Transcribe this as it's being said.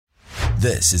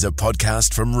This is a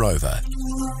podcast from Rover.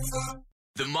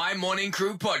 The My Morning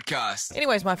Crew podcast.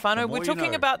 Anyways, my whānau, we're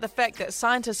talking about the fact that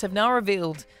scientists have now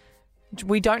revealed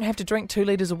we don't have to drink 2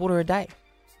 litres of water a day.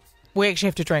 We actually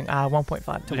have to drink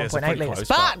 1.5 to 1.8 litres.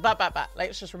 But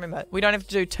let's just remember, we don't have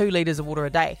to do 2 litres of water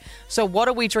a day. So what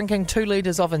are we drinking 2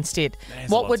 litres of instead?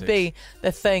 What would be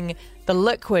the thing, the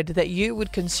liquid that you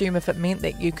would consume if it meant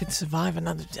that you could survive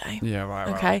another day? Yeah, right.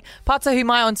 Okay. Pātahu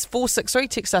Mai on 463,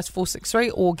 text us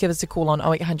 463 or give us a call on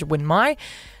 0800 Win Mai.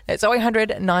 It's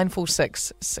 0800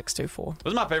 946 624.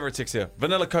 This is my favourite text here.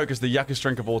 Vanilla Coke is the yuckest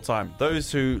drink of all time.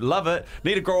 Those who love it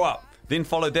need to grow up. Then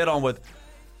follow that on with,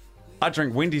 I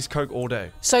drink Wendy's Coke all day.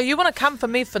 So you want to come for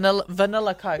me,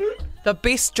 vanilla Coke, the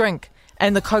best drink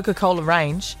in the Coca-Cola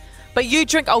range, but you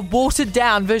drink a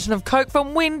watered-down version of Coke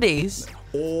from Wendy's?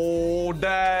 All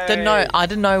day. I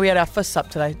didn't know we had our fists up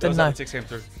today. Didn't know. Text came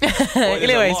through.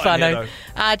 Anyways, whānau.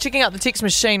 Checking out the text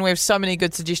machine, we have so many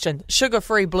good suggestions.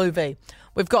 Sugar-free Blue V.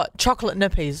 We've got chocolate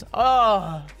nippies.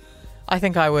 Oh, I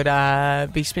think I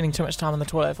would be spending too much time on the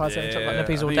toilet if I was having chocolate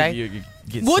nippies all day. You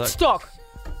get Woodstock.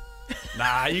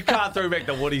 Nah, you can't throw back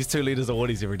the Woodies, 2 litres of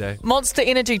Woodies every day. Monster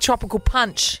Energy Tropical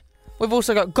Punch. We've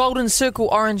also got Golden Circle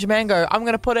Orange Mango. I'm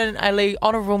going to put in a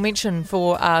honourable mention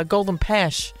for Golden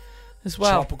Pash as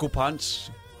well. Tropical Punch.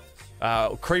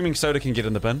 Creaming soda can get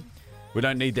in the bin. We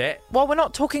don't need that. Well, we're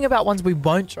not talking about ones we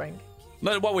won't drink.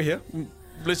 No, while we're here,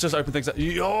 let's just open things up.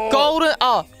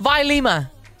 Vailima.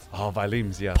 Oh,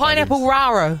 Vilems, yeah. Pineapple Vilems.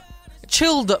 Raro.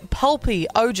 Chilled Pulpy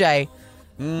OJ.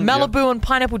 Malibu and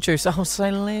pineapple juice. I'll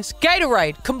say less.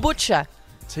 Gatorade. Kombucha.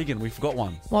 Tegan, we forgot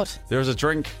one. What? There is a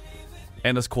drink,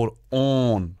 and it's called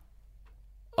On.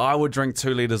 I would drink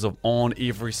 2 litres of On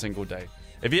every single day.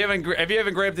 If you haven't grabbed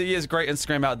it, there's a great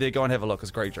Instagram out there. Go and have a look. It's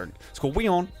a great drink. It's called We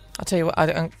On. I'll tell you what.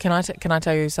 Can I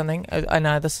tell you something? I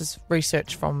know this is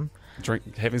research from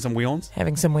Having some We Ons.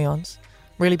 having some weons.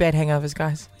 Really bad hangovers,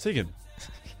 guys. Tegan.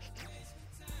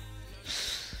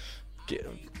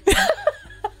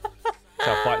 That's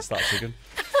how fight starts, Tegan.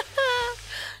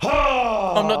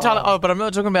 I'm not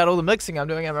talking about all the mixing I'm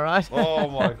doing. Am I right? Oh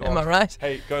my god. Am I right?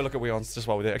 Hey, go look at We Ons just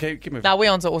while we're there. Okay, keep moving. No,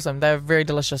 weons are awesome. They're very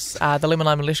delicious. The lemon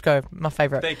lime Leshko, my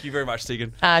favourite. Thank you very much,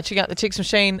 Tegan. Check out the text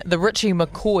machine. The Richie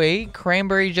McCoy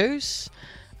cranberry juice,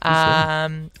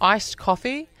 iced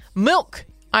coffee, milk.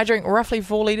 I drink roughly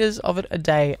 4 litres of it a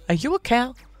day. Are you a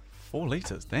cow? 4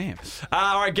 litres, damn.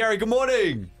 All right, Gary, good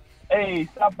morning. Hey,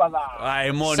 Sabala.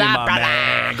 Hey, morning, Sup, my brother?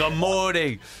 man. Good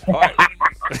morning. All right.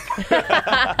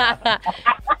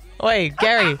 Wait,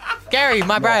 Gary,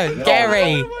 my bro,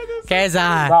 Gary,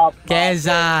 Gaza.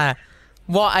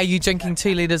 What are you drinking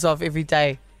 2 litres of every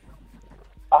day?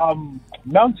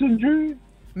 Mountain Dew.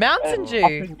 Mountain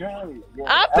Dew.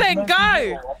 Up and go.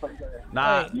 Yeah. Up and go.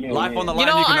 Nah, Yeah, life yeah. on the line, You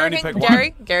know you what can I only reckon, pick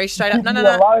one. Gary, straight up.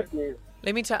 No. Yeah.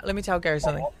 Let me tell Gary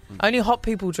something. Only hot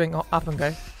people drink Up and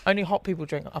Go. Only hot people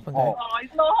drink Up and Go. Oh,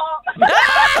 it's not hot.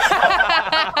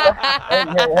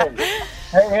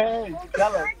 Hey,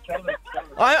 tell us.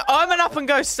 I'm an Up and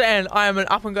Go stan. I am an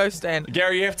Up and Go stan.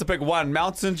 Gary, you have to pick one,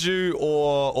 Mountain Dew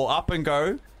or Up and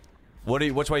Go.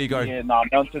 Which way you go? Yeah, no,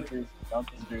 Mountain Dew.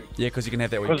 Yeah, because you can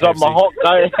have that with Because I'm a hot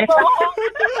guy.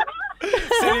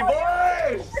 City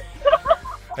boys!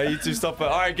 Hey, you two stop it.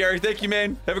 All right, Gary, thank you,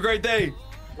 man. Have a great day.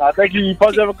 Nah, thank you. You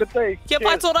boys have a good day. Kia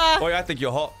Cheers. pai Boy, I think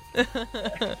you're hot.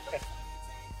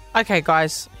 Okay,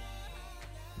 guys.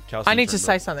 Cows I don't need to drink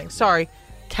say milk. something. Sorry.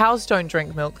 Cows don't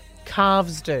drink milk.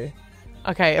 Calves do.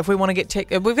 Okay, if we want to get...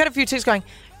 we've had a few texts going,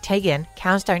 Tegan,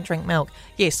 cows don't drink milk.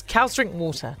 Yes, cows drink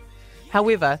water.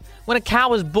 However, when a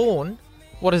cow is born,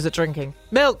 what is it drinking?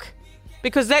 Milk.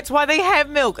 Because that's why they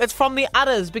have milk. It's from the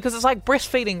udders, because it's like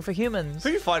breastfeeding for humans. Who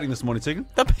are you fighting this morning, Tegan?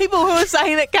 The people who are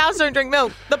saying that cows don't drink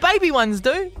milk. The baby ones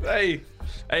do. Hey,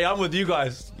 I'm with you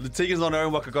guys. The Tegan's on her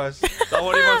own waka, guys. I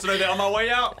want everyone to know that on my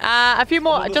way out. A few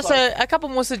more, I'm on the just side. a couple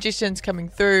more suggestions coming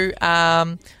through.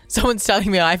 Someone's telling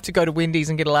me I have to go to Wendy's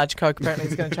and get a large Coke. Apparently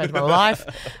it's going to change my life.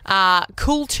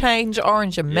 Cool Change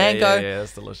Orange and Mango. Yeah,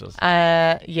 that's delicious.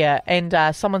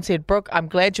 And someone said, Brooke, I'm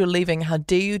glad you're leaving. How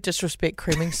dare you disrespect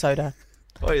creaming soda?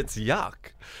 Oi, it's yuck.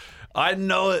 I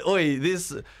know it. Oi,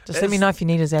 this... Just let me know if you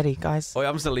need a Zaddy, guys. Oi,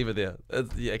 I'm just going to leave it there.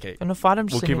 Yeah, okay. I'm going to fight him.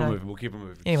 We'll Just keep let it me know. moving. We'll keep it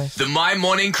moving. Anyway. The My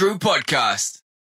Morning Crew podcast.